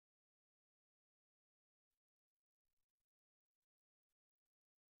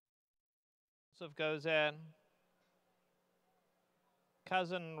Compulsive goes in.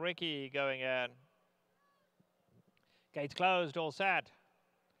 Cousin Ricky going in. Gates closed, all set.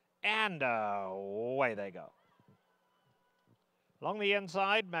 And away they go. Along the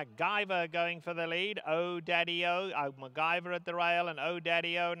inside, MacGyver going for the lead. Oh Daddy O. MacGyver at the rail, and Oh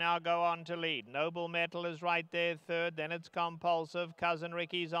Daddy O now go on to lead. Noble Metal is right there third. Then it's Compulsive. Cousin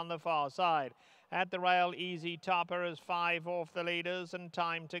Ricky's on the far side. At the rail, Easy Topper is 5 off the leaders, and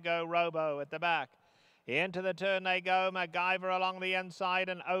Time to Go Robo at the back. Into the turn they go. MacGyver along the inside,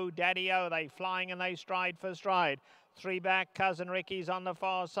 and Oh Daddy O. They flying and they stride for stride. 3 back, Cousin Ricky's on the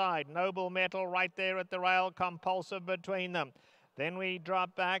far side. Noble Metal right there at the rail. Compulsive between them. Then we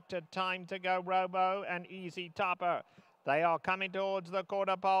drop back to Time to Go Robo and Easy Topper. They are coming towards the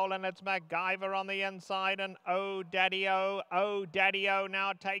quarter pole, and it's MacGyver on the inside, and Oh Daddy O. Oh Daddy O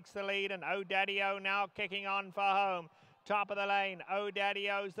now takes the lead, and Oh Daddy O now kicking on for home. Top of the lane, Oh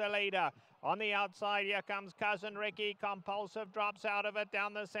Daddy O's the leader. On the outside, here comes Cousin Ricky. Compulsive drops out of it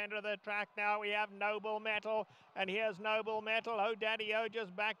down the center of the track. Now we have Noble Metal, and here's Noble Metal. Oh Daddy O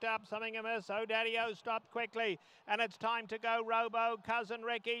just backed up, something amiss. Oh Daddy O stopped quickly, and it's Time to Go Robo. Cousin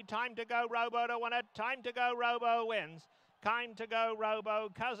Ricky, Time to Go Robo to win it. Time to Go Robo wins. Time to Go Robo,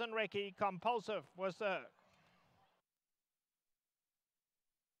 Cousin Ricky. Compulsive was third.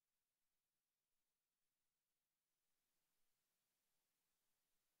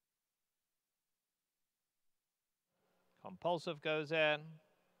 Compulsive goes in.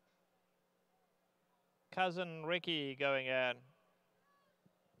 Cousin Ricky going in.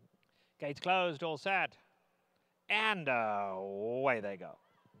 Gates closed, all set. And away they go.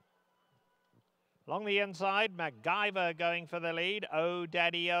 Along the inside, MacGyver going for the lead. Oh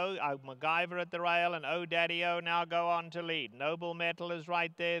Daddy O. MacGyver at the rail, and Oh Daddy O now go on to lead. Noble Metal is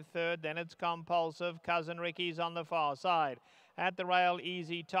right there third. Then it's Compulsive. Cousin Ricky's on the far side. At the rail,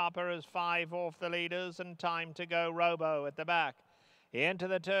 Easy Topper is 5 off the leaders, and Time to Go Robo at the back. Into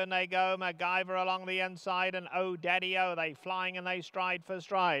the turn they go. MacGyver along the inside, and Oh Daddy O. They flying and they stride for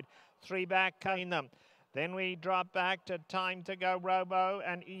stride. 3 back, cutting them. Then we drop back to Time to Go Robo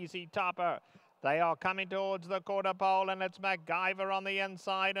and Easy Topper. They are coming towards the quarter pole, and it's MacGyver on the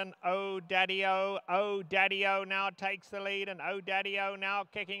inside, and Oh Daddy O. Oh Daddy O now takes the lead, and Oh Daddy O now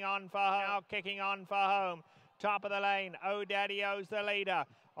kicking on for home. Top of the lane, Oh Daddy O's the leader.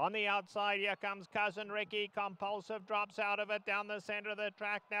 On the outside, here comes Cousin Ricky. Compulsive drops out of it down the center of the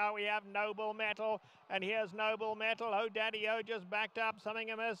track. Now we have Noble Metal, and here's Noble Metal. Oh Daddy O just backed up,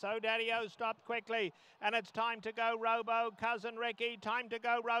 something amiss. Oh Daddy O stopped quickly, and it's Time to Go Robo. Cousin Ricky, Time to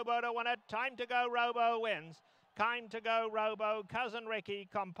Go Robo to win it. Time to Go Robo wins. Time to Go Robo, Cousin Ricky.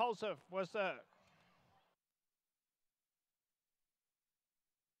 Compulsive was third.